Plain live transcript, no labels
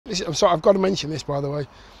I'm sorry, I've got to mention this, by the way.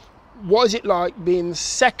 What is it like being the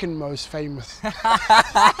second most famous?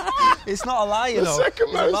 It's not a lie, you know. The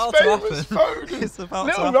second most famous Foden. It's about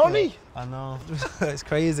Little to happen. Ronnie. I know. It's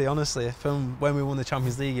crazy, honestly. From when we won the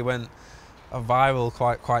Champions League, it went viral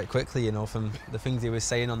quite quickly, you know, from the things he was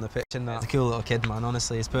saying on the pitch and that. He's a cool little kid, man,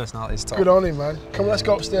 honestly. His personality is top. Good on him, man. Come on, let's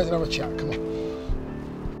go upstairs and have a chat. Come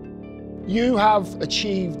on. You have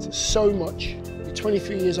achieved so much. You're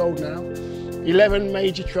 23 years old now. 11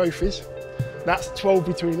 major trophies. That's 12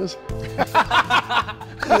 between us.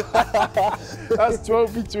 That's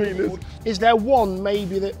 12 between us. Is there one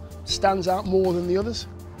maybe that stands out more than the others?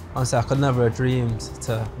 Honestly, I could never have dreamed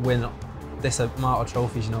to win this amount of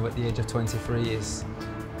trophies, you know, at the age of 23 is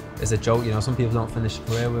a joke, you know. Some people don't finish a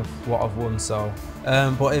career with what I've won, so.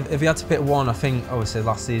 But if you had to pick one, I think, obviously,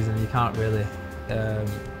 last season, you can't really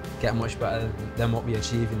get much better than what we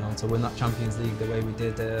achieved, you know, to win that Champions League the way we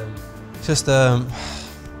did. It's just a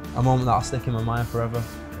moment that'll stick in my mind forever.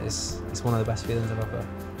 It's one of the best feelings I've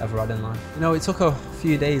ever had in life. You know, it took a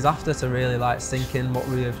few days after to really like sink in what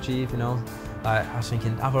we achieved, you know. Like, I was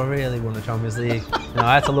thinking, have I really won the Champions League? You know,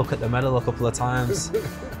 I had to look at the medal a couple of times.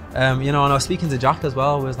 You know, and I was speaking to Jack as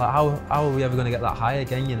well. I was like, how are we ever going to get that high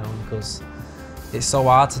again, you know, because it's so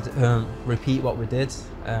hard to repeat what we did.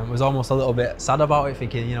 I was almost a little bit sad about it,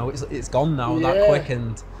 thinking, you know, it's gone now that quick,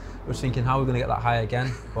 and I was thinking, how are we going to get that high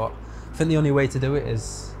again? But I think the only way to do it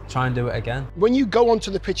is try and do it again. When you go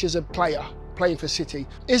onto the pitch as a player, playing for City,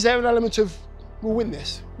 is there an element of, we'll win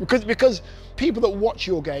this? Because people that watch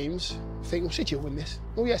your games think, well, City will win this.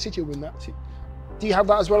 Oh yeah, City will win that. Do you have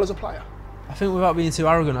that as well as a player? I think without being too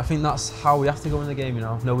arrogant, I think that's how we have to go in the game, you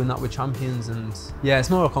know, knowing that we're champions. And yeah, it's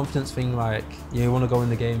more a confidence thing, like, you want to go in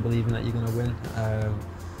the game believing that you're going to win.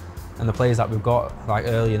 And the players that we've got, like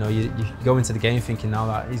early, you know, you go into the game thinking now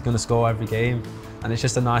that he's going to score every game. And it's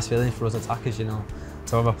just a nice feeling for us attackers, you know.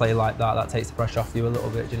 To have a play like that takes the pressure off you a little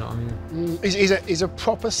bit, do you know what I mean? He's a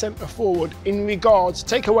proper centre forward in regards,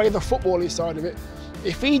 take away the footballing side of it.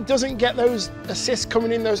 If he doesn't get those assists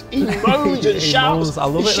coming in, he moans and shouts. I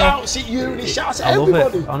love it. He shouts at you and he shouts at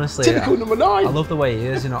everybody. It, honestly. Typical number 9. I love the way he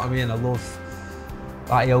is, you know what I mean? I love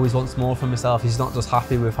that he always wants more for himself. He's not just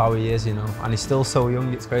happy with how he is, you know, and he's still so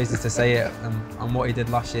young, it's crazy to say it. And what he did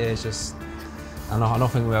last year is just, I don't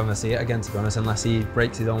think we'll ever see it again, to be honest, unless he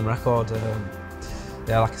breaks his own record.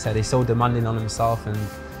 Yeah, like I said, he's so demanding on himself, and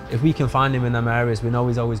if we can find him in them areas, we know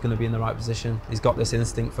he's always going to be in the right position. He's got this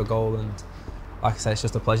instinct for goal, and like I said, it's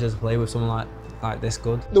just a pleasure to play with someone like this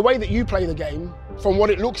good. The way that you play the game, from what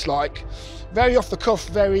it looks like, very off the cuff,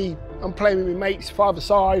 I'm playing with my mates,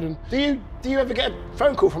 five-a-side, and do you ever get a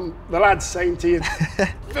phone call from the lads saying to you,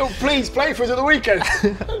 Phil, please play for us at the weekend?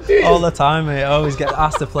 All the time, mate. I always get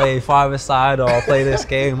asked to play five-a-side or play this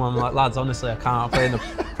game. I'm like, lads, honestly, I can't play in the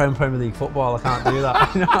Premier League football. I can't do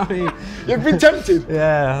that. You know what I mean? You've been tempted?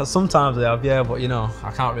 Yeah, sometimes I have, yeah, but you know, I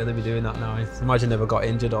can't really be doing that now. Imagine if I got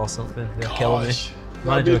injured or something, they'd kill me.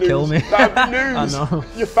 Manager would kill me. That'd be news. I know.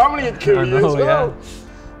 Your family would kill you as well. Yeah.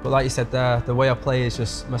 But like you said there, the way I play is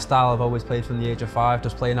just my style. I've always played from the age of 5,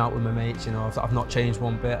 just playing out with my mates, you know. I've not changed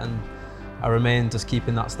one bit, and I remain just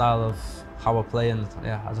keeping that style of how I play, and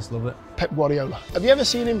yeah, I just love it. Pep Guradiola. Have you ever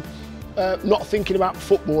seen him not thinking about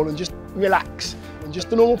football and just relax and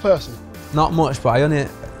just a normal person? Not much, but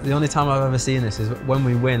the only time I've ever seen this is when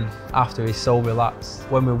we win. After, he's so relaxed.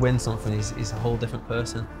 When we win something, he's a whole different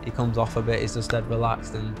person. He comes off a bit, he's just dead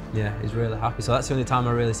relaxed, and yeah, he's really happy. So that's the only time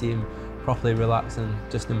I really see him properly relaxed and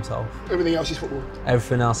just himself. Everything else is football?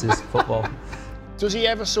 Everything else is football. Does he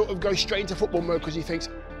ever sort of go straight into football mode because he thinks,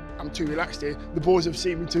 I'm too relaxed here, the boys have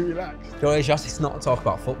seen me too relaxed? You know, it's just not to talk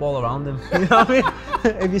about football around him. You know what I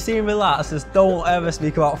mean? If you see him relaxed, just don't ever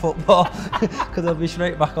speak about football, because I'll be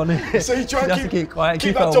straight back on it. So you try and keep quiet,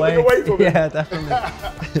 keep that topic away from him? Yeah,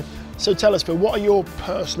 definitely. So tell us, Phil, what are your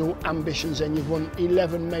personal ambitions then? You've won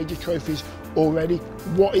 11 major trophies already.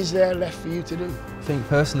 What is there left for you to do? I think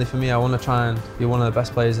personally for me, I want to try and be one of the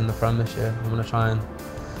best players in the Prem this year. I want to try and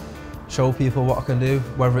show people what I can do,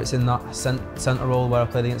 whether it's in that centre role where I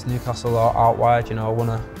played against Newcastle or out wide. You know, I want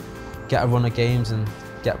to get a run of games and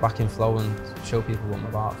get back in flow and show people what I'm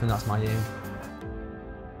about. I think that's my aim.